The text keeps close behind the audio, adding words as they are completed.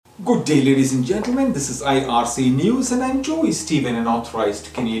Good day, ladies and gentlemen. This is IRC News, and I'm Joey Stephen, an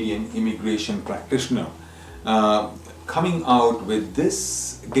authorized Canadian immigration practitioner, coming out with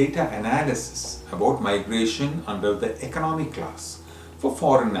this data analysis about migration under the economy class for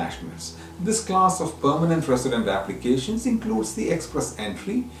foreign nationals. This class of permanent resident applications includes the express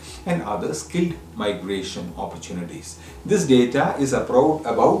entry and other skilled migration opportunities. This data is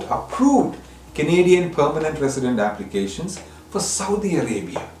about approved Canadian permanent resident applications for Saudi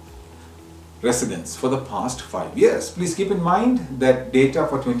Arabia residents for the past 5 years. Please keep in mind that data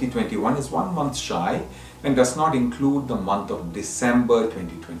for 2021 is 1 month shy and does not include the month of December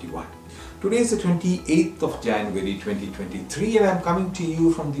 2021. Today is the 28th of January 2023 and I am coming to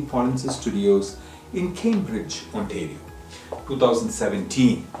you from the Polinsys Studios in Cambridge, Ontario.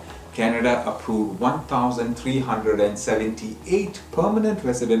 2017, Canada approved 1,378 permanent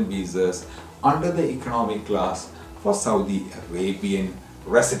resident visas under the economy class for Saudi Arabian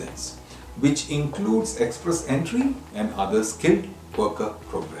residents, which includes express entry and other skilled worker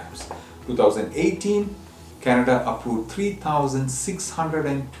programs. 2018, Canada approved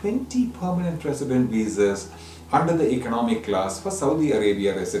 3,620 permanent resident visas under the economic class for Saudi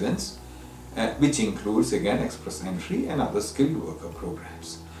Arabia residents, which includes again express entry and other skilled worker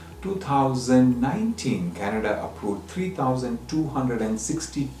programs. 2019, Canada approved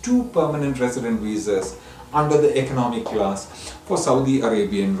 3,262 permanent resident visas under the economic class for Saudi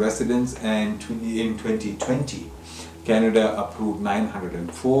Arabian residents, and in 2020, Canada approved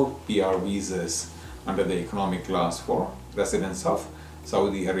 904 PR visas under the economic class for residents of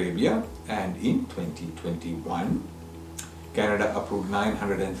Saudi Arabia, and in 2021, Canada approved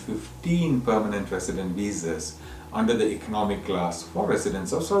 915 permanent resident visas under the economic class for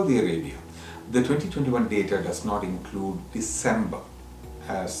residents of Saudi Arabia. The 2021 data does not include December,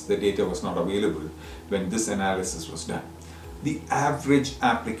 as the data was not available when this analysis was done. The average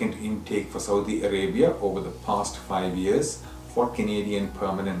applicant intake for Saudi Arabia over the past 5 years for Canadian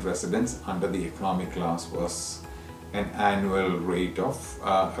permanent residents under the economic class was an annual rate of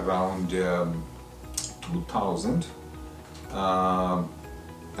around 2,000.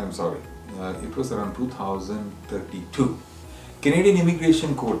 It was around 2,032. Canadian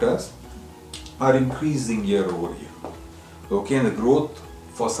immigration quotas are increasing year over year. Okay, and the growth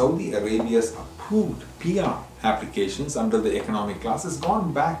for Saudi Arabia's approved PR applications under the economic class has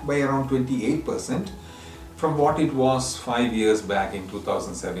gone back by around 28% from what it was 5 years back in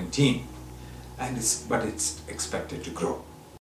 2017, but it's expected to grow.